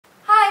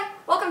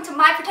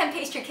My Pretend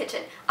Pastry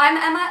Kitchen. I'm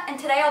Emma, and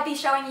today I'll be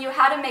showing you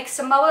how to make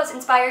Samoas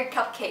inspired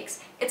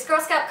cupcakes. It's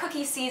Girl Scout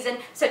cookie season,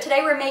 so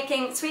today we're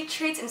making sweet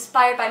treats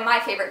inspired by my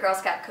favorite Girl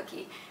Scout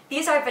cookie.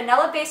 These are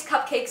vanilla-based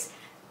cupcakes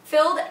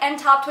filled and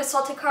topped with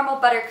salted caramel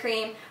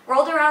buttercream,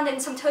 rolled around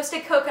in some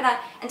toasted coconut,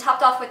 and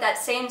topped off with that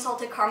same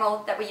salted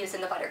caramel that we use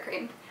in the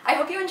buttercream. I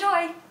hope you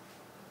enjoy!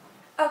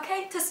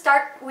 Okay, to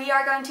start, we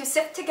are going to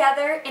sift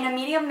together in a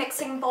medium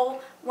mixing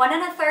bowl 1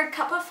 1/3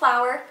 cup of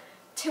flour,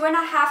 2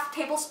 1/2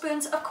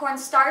 tablespoons of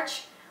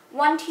cornstarch,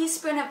 1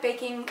 teaspoon of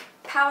baking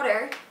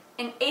powder,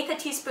 1/8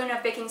 teaspoon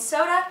of baking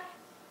soda,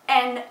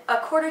 and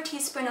 1/4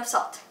 teaspoon of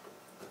salt.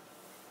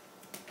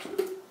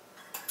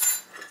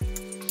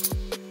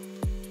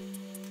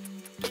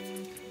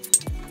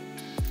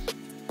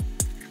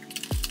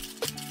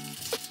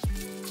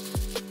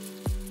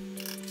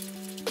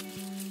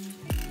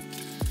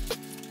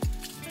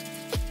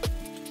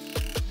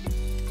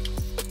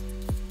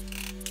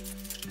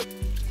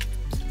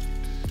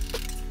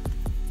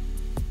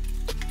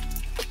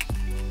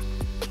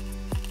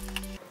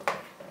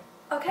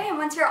 Okay, and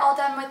once you're all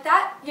done with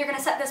that, you're going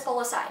to set this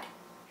bowl aside.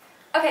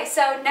 Okay,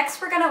 so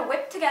next we're going to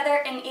whip together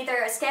in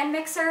either a stand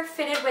mixer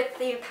fitted with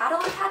the paddle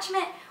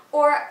attachment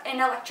or an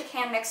electric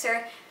hand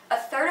mixer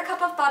 1/3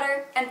 cup of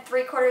butter and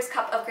 3/4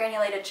 cup of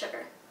granulated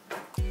sugar.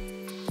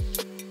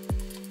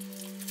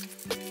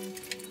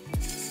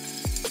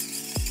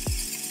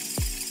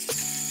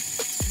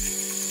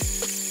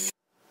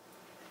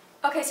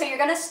 Okay, so you're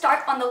going to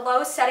start on the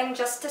low setting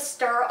just to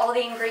stir all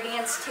the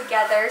ingredients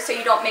together so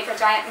you don't make a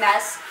giant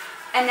mess.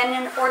 And then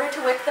in order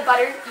to whip the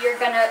butter, you're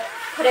going to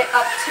put it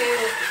up to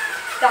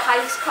the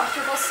highest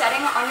comfortable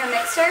setting on your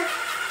mixer.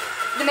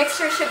 The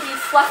mixture should be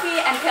fluffy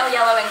and pale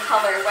yellow in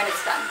color when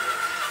it's done.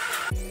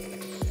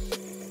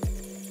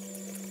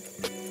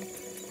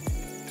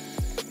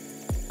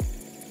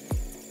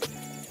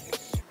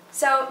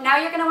 So now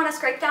you're going to want to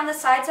scrape down the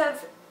sides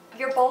of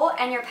your bowl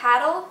and your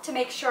paddle to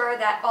make sure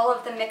that all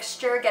of the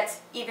mixture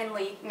gets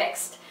evenly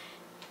mixed.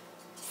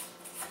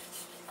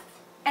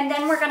 And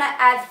then we're going to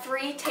add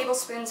 3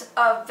 tablespoons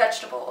of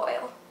vegetable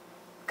oil.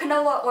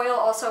 Canola oil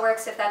also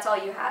works if that's all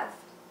you have.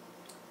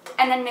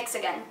 And then mix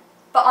again,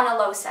 but on a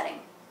low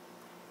setting.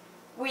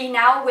 We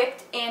now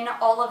whipped in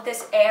all of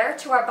this air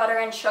to our butter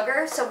and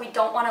sugar, so we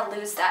don't want to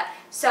lose that.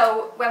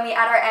 So when we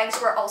add our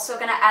eggs, we're also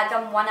going to add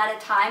them one at a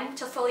time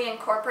to fully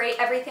incorporate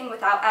everything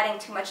without adding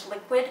too much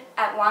liquid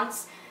at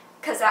once,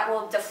 because that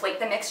will deflate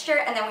the mixture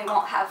and then we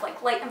won't have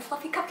like light and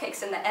fluffy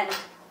cupcakes in the end.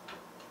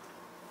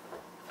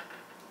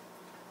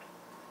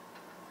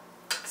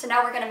 So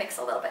now we're going to mix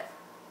a little bit.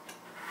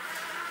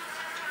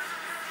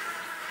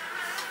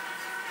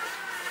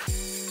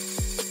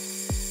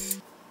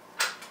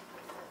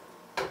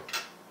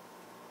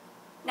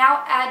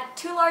 Now add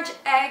 2 large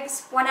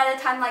eggs, 1 at a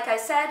time like I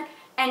said,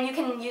 and you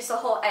can use the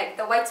whole egg,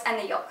 the whites and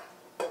the yolk.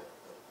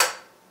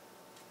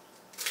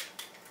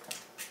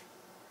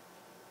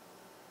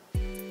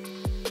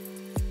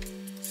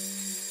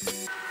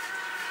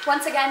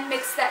 Once again,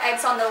 mix the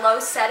eggs on the low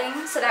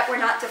setting so that we're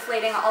not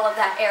deflating all of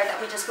that air that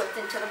we just whipped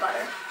into the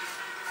butter.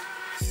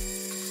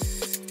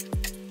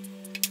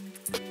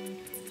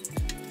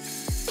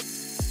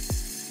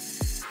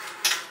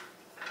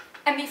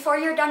 And before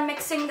you're done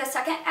mixing the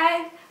second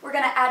egg, we're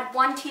going to add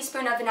 1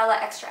 teaspoon of vanilla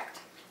extract.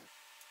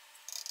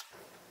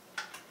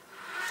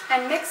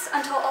 And mix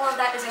until all of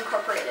that is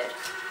incorporated.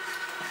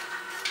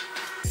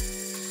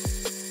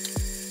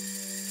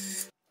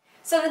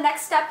 So the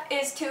next step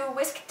is to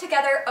whisk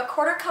together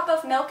 1/4 cup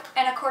of milk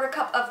and 1/4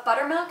 cup of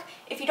buttermilk.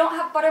 If you don't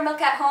have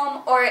buttermilk at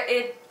home or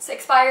it's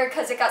expired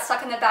because it got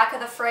stuck in the back of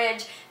the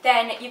fridge,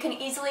 then you can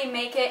easily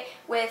make it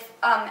with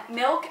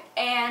milk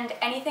and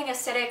anything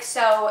acidic,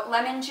 so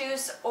lemon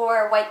juice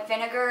or white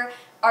vinegar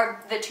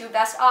are the 2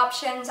 best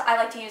options. I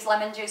like to use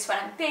lemon juice when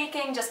I'm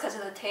baking just because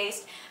of the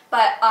taste,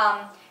 but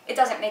it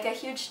doesn't make a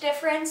huge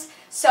difference.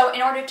 So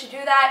in order to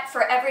do that,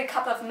 for every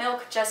cup of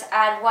milk, just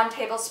add 1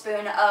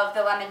 tablespoon of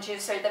the lemon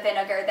juice or the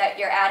vinegar that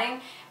you're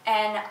adding,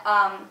 and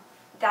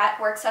that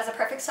works as a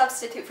perfect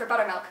substitute for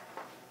buttermilk.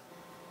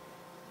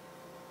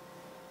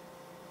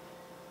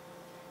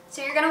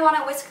 So you're going to want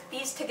to whisk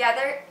these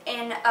together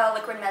in a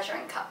liquid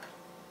measuring cup.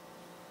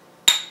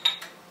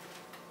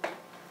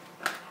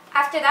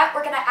 After that,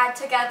 we're going to add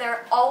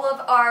together all of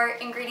our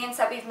ingredients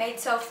that we've made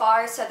so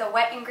far, so the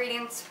wet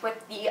ingredients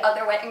with the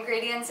other wet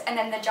ingredients, and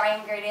then the dry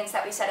ingredients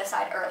that we set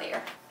aside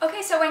earlier.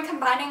 Okay, so when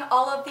combining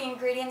all of the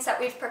ingredients that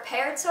we've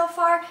prepared so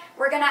far,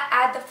 we're going to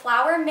add the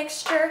flour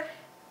mixture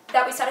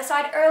that we set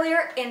aside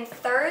earlier in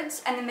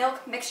thirds and the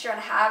milk mixture in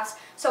halves.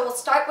 So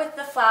we'll start with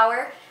the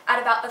flour, add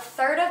about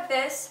 1/3 of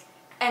this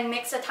and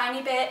mix a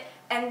tiny bit,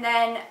 and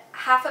then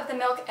half of the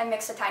milk and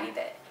mix a tiny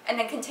bit. And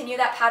then continue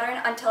that pattern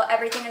until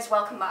everything is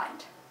well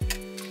combined.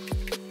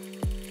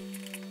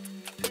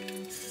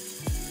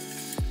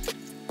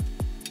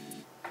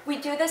 We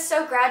do this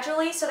so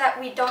gradually so that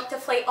we don't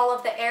deflate all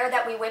of the air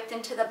that we whipped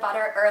into the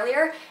butter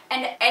earlier,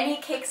 and any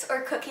cakes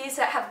or cookies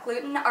that have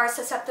gluten are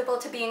susceptible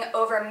to being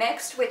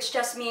overmixed, which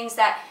just means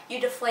that you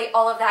deflate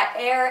all of that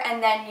air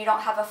and then you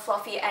don't have a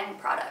fluffy end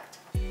product.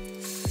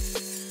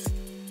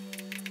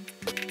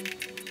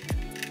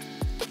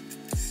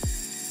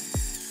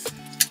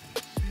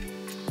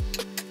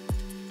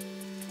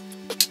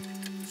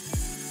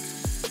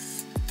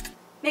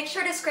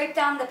 sure to scrape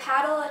down the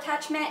paddle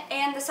attachment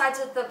and the sides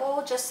of the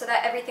bowl just so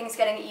that everything's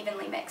getting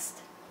evenly mixed.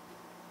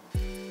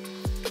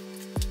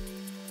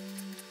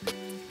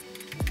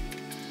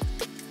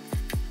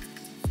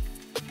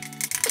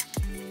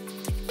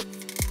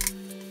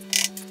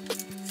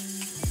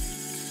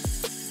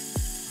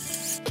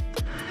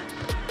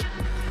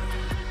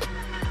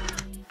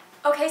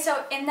 Okay,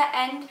 so in the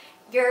end,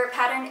 your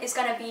pattern is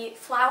going to be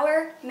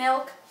flour,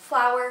 milk,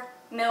 flour,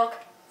 milk,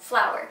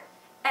 flour.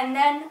 And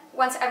then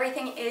once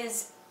everything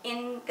is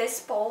in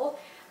this bowl,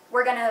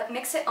 we're going to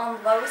mix it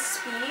on low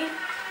speed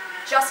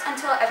just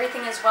until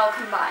everything is well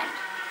combined.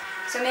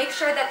 So make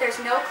sure that there's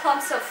no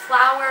clumps of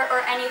flour or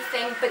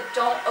anything, but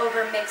don't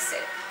overmix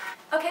it.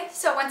 Okay,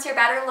 so once your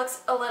batter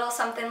looks a little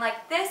something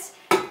like this,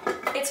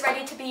 it's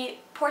ready to be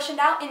portioned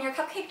out in your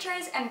cupcake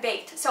trays and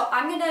baked. So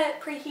I'm going to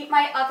preheat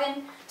my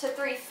oven to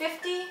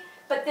 350,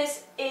 but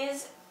this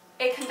is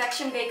a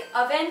convection bake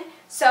oven,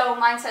 so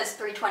mine says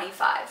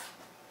 325.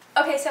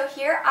 Okay, so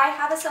here I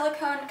have a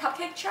silicone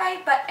cupcake tray,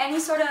 but any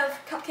sort of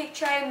cupcake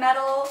tray,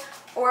 metal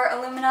or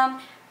aluminum,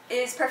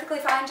 is perfectly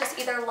fine. Just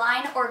either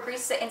line or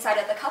grease the inside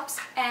of the cups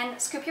and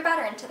scoop your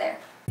batter into there.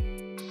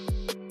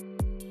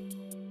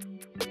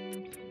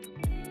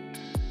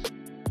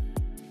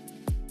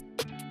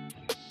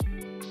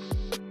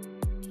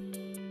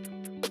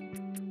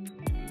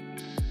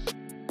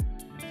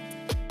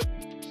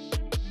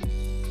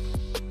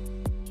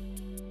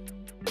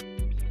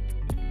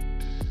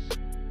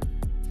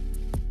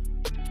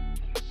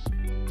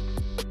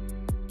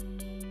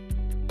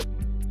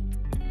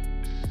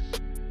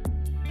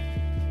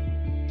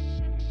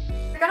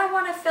 You're going to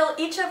want to fill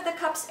each of the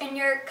cups in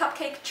your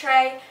cupcake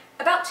tray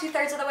about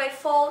 2/3 of the way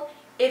full.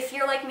 If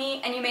you're like me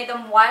and you made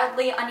them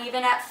wildly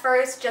uneven at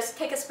first, just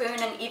take a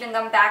spoon and even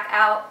them back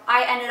out.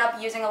 I ended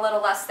up using a little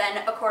less than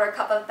a 1/4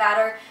 cup of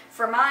batter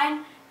for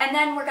mine. And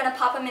then we're going to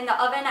pop them in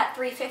the oven at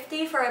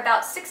 350 for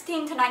about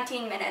 16 to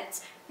 19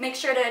 minutes. Make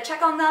sure to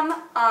check on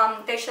them.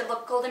 They should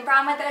look golden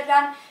brown when they're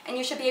done, and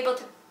you should be able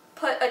to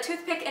put a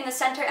toothpick in the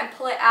center and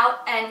pull it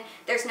out, and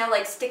there's no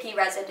like sticky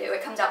residue.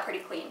 It comes out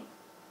pretty clean.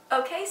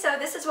 Okay, so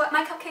this is what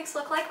my cupcakes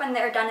look like when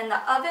they're done in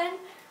the oven.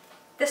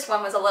 This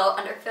one was a little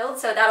underfilled,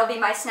 so that'll be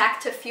my snack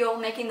to fuel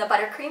making the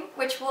buttercream,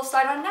 which we'll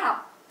start on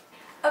now.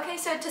 Okay,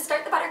 so to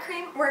start the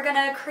buttercream, we're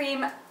gonna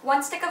cream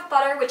 1 stick of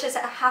butter, which is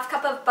a 1/2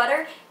 cup of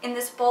butter, in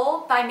this bowl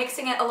by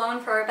mixing it alone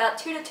for about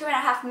 2 to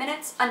 2.5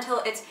 minutes until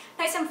it's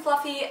nice and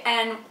fluffy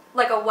and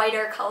like a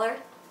whiter color.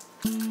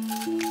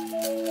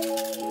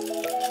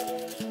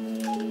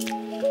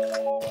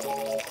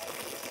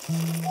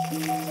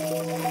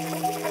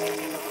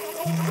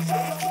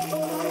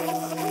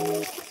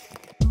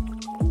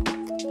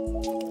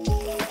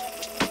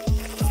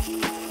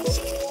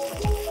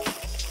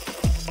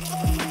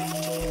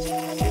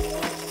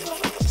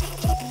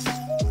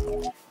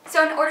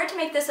 So in order to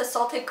make this a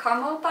salted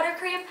caramel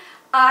buttercream,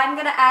 I'm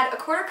going to add a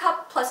 1/4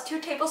 cup plus 2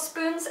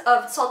 tablespoons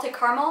of salted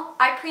caramel.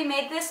 I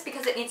pre-made this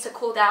because it needs to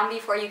cool down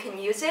before you can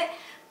use it.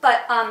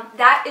 But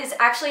that is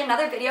actually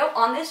another video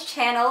on this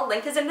channel.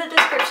 Link is in the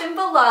description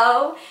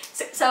below.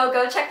 So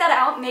go check that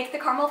out. Make the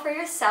caramel for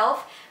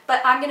yourself.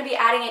 But I'm going to be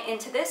adding it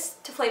into this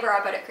to flavor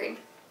our buttercream.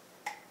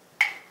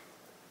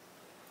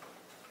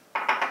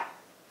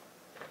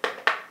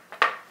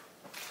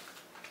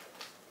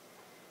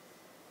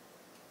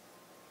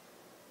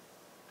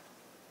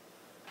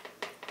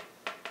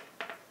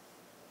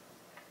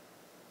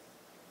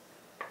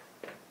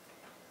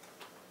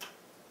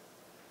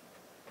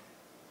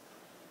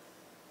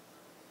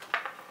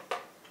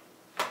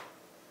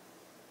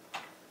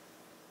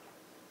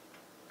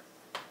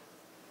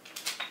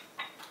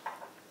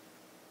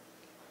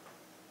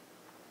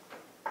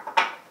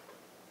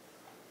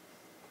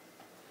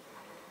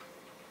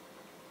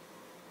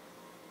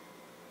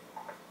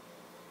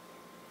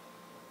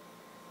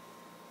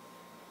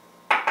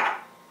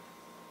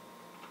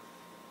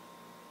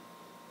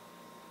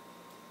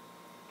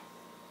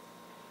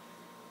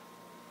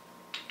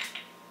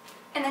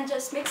 And then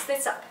just mix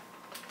this up.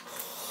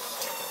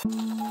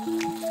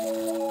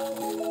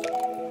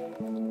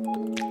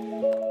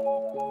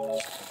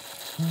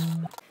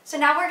 So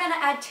now we're going to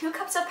add 2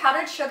 cups of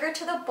powdered sugar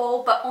to the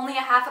bowl, but only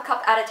a 1/2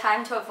 cup at a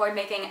time to avoid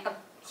making a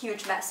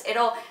huge mess.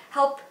 It'll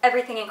help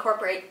everything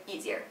incorporate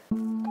easier.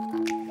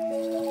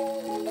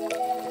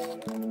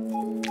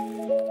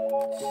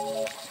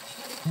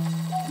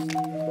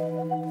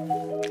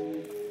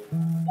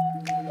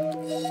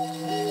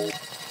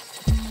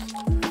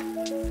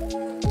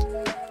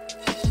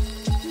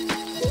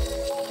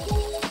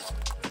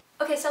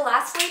 Okay, so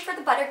lastly for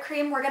the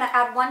buttercream, we're going to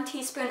add 1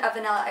 teaspoon of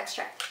vanilla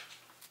extract.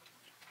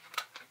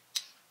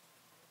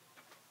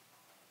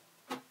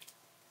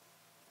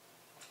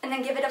 And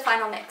then give it a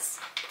final mix.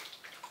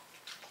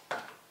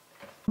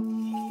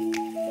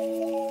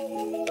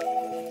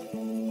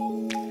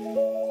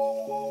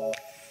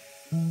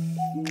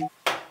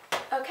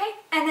 Okay,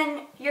 and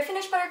then your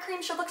finished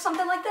buttercream should look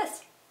something like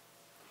this.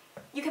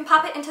 You can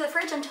pop it into the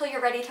fridge until you're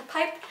ready to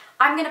pipe.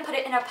 I'm going to put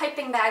it in a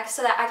piping bag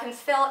so that I can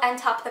fill and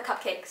top the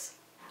cupcakes.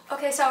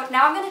 Okay, so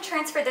now I'm going to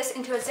transfer this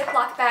into a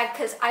Ziploc bag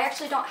because I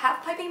actually don't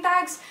have piping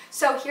bags.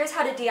 So here's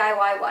how to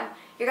DIY one.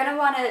 You're going to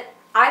want to,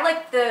 I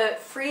like the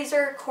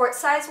freezer quart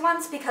size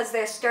ones because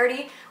they're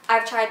sturdy.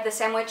 I've tried the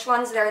sandwich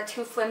ones, they're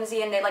too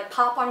flimsy and they like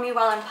pop on me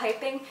while I'm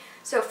piping.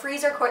 So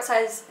freezer quart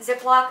size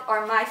Ziploc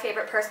are my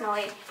favorite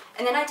personally.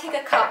 And then I take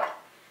a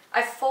cup,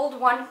 I fold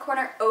one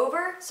corner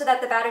over so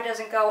that the batter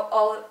doesn't go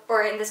all,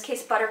 or in this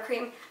case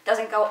buttercream,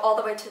 doesn't go all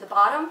the way to the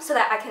bottom so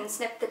that I can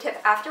snip the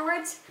tip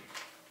afterwards.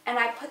 And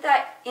I put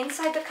that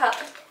inside the cup.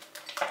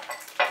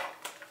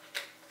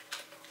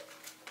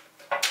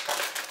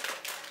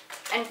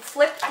 And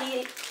flip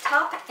the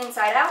top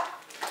inside out.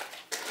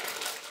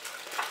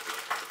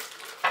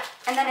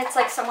 And then it's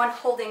like someone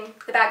holding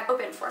the bag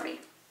open for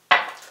me.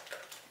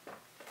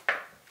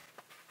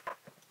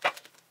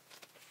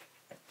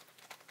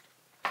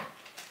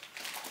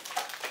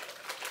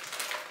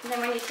 And then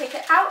when you take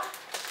it out,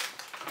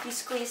 you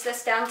squeeze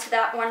this down to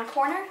that one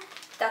corner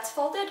that's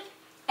folded,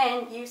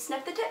 and you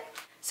snip the tip.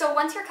 So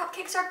once your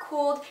cupcakes are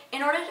cooled,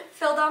 in order to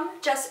fill them,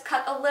 just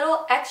cut a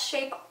little X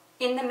shape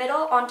in the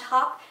middle on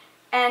top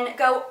and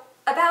go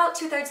about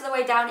 2/3 of the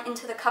way down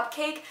into the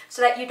cupcake so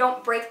that you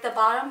don't break the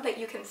bottom, but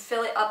you can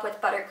fill it up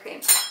with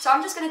buttercream. So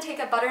I'm just going to take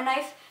a butter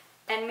knife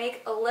and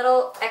make a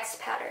little X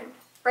pattern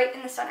right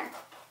in the center.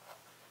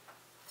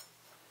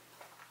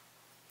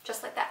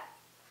 Just like that.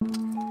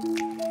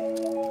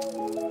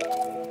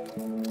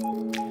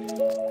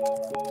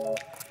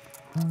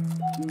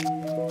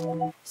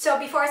 So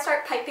before I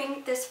start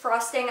piping this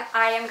frosting,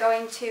 I am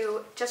going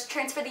to just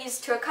transfer these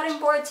to a cutting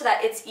board so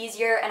that it's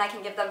easier and I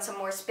can give them some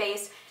more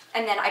space,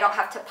 and then I don't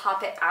have to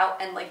pop it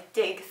out and like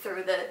dig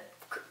through the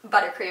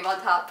buttercream on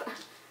top.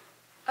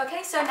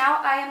 Okay, so now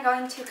I am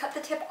going to cut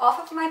the tip off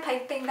of my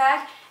piping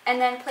bag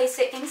and then place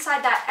it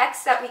inside that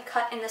X that we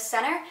cut in the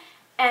center,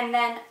 and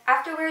then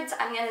afterwards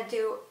I'm going to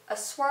do a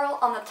swirl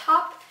on the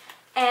top,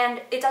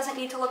 and it doesn't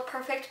need to look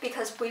perfect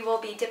because we will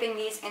be dipping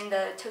these in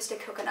the toasted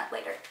coconut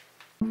later.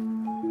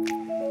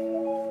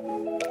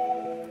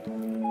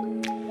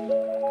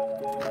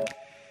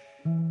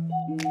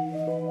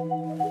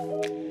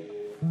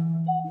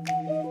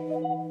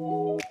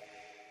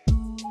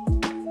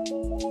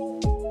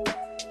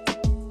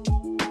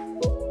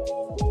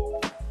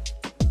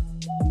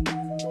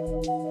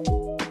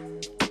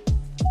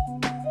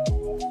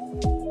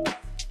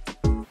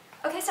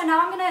 So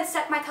now I'm going to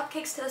set my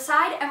cupcakes to the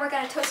side and we're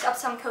going to toast up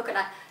some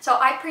coconut. So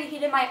I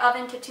preheated my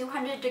oven to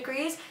 200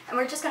 degrees and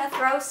we're just going to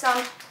throw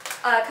some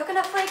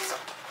coconut flakes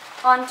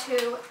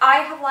onto, I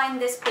have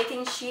lined this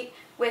baking sheet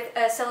with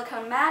a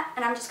silicone mat,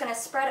 and I'm just going to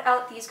spread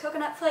out these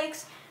coconut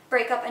flakes,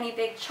 break up any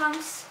big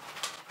chunks,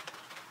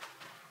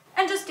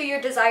 and just do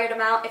your desired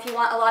amount. If you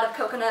want a lot of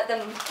coconut,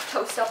 then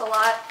toast up a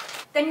lot.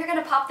 Then you're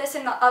going to pop this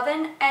in the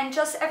oven and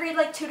just every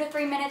like 2 to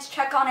 3 minutes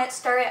check on it,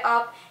 stir it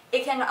up.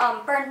 It can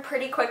burn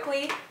pretty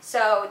quickly,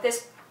 so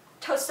this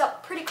toasts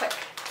up pretty quick.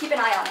 Keep an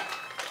eye on it.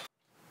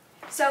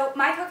 So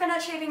my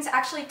coconut shavings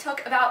actually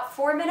took about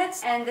 4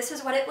 minutes, and this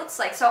is what it looks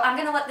like. So I'm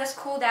going to let this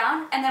cool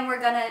down, and then we're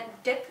going to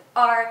dip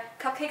our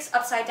cupcakes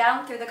upside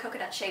down through the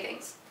coconut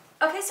shavings.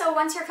 Okay, so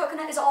once your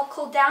coconut is all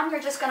cooled down, you're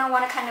just going to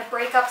want to kind of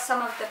break up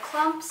some of the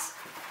clumps.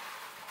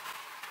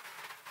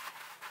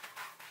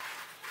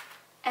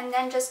 And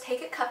then just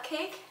take a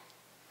cupcake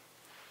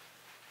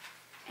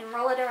and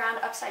roll it around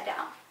upside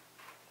down.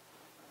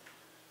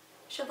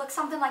 Should look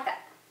something like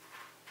that.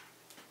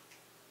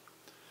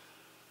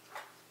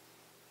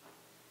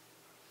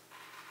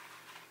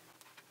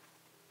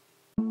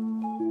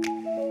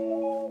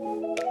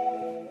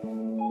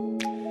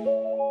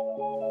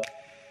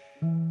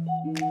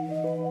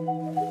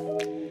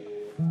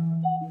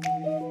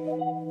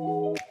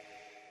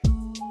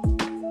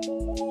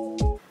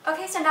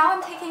 Okay, so now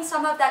I'm taking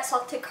some of that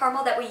salted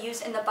caramel that we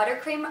used in the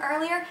buttercream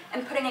earlier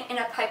and putting it in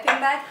a piping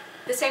bag,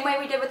 the same way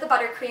we did with the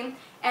buttercream,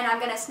 and I'm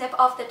going to snip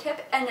off the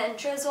tip and then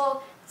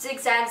drizzle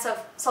zigzags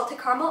of salted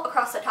caramel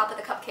across the top of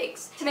the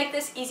cupcakes. To make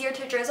this easier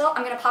to drizzle,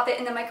 I'm going to pop it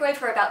in the microwave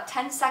for about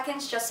 10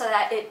 seconds just so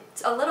that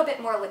it's a little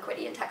bit more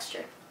liquidy in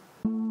texture.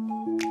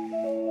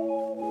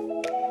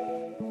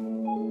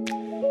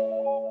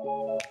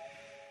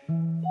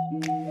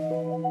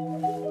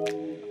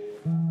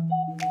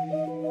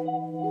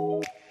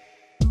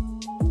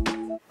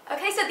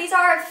 These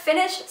are our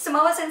finished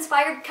Samoas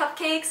inspired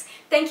cupcakes.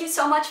 Thank you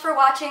so much for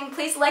watching.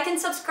 Please like and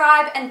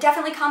subscribe, and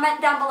definitely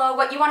comment down below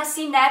what you want to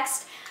see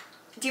next.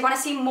 Do you want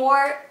to see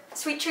more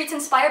sweet treats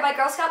inspired by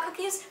Girl Scout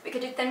cookies? We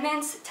could do Thin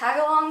Mints,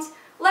 tag-alongs.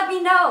 Let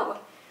me know.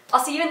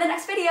 I'll see you in the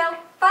next video.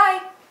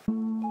 Bye!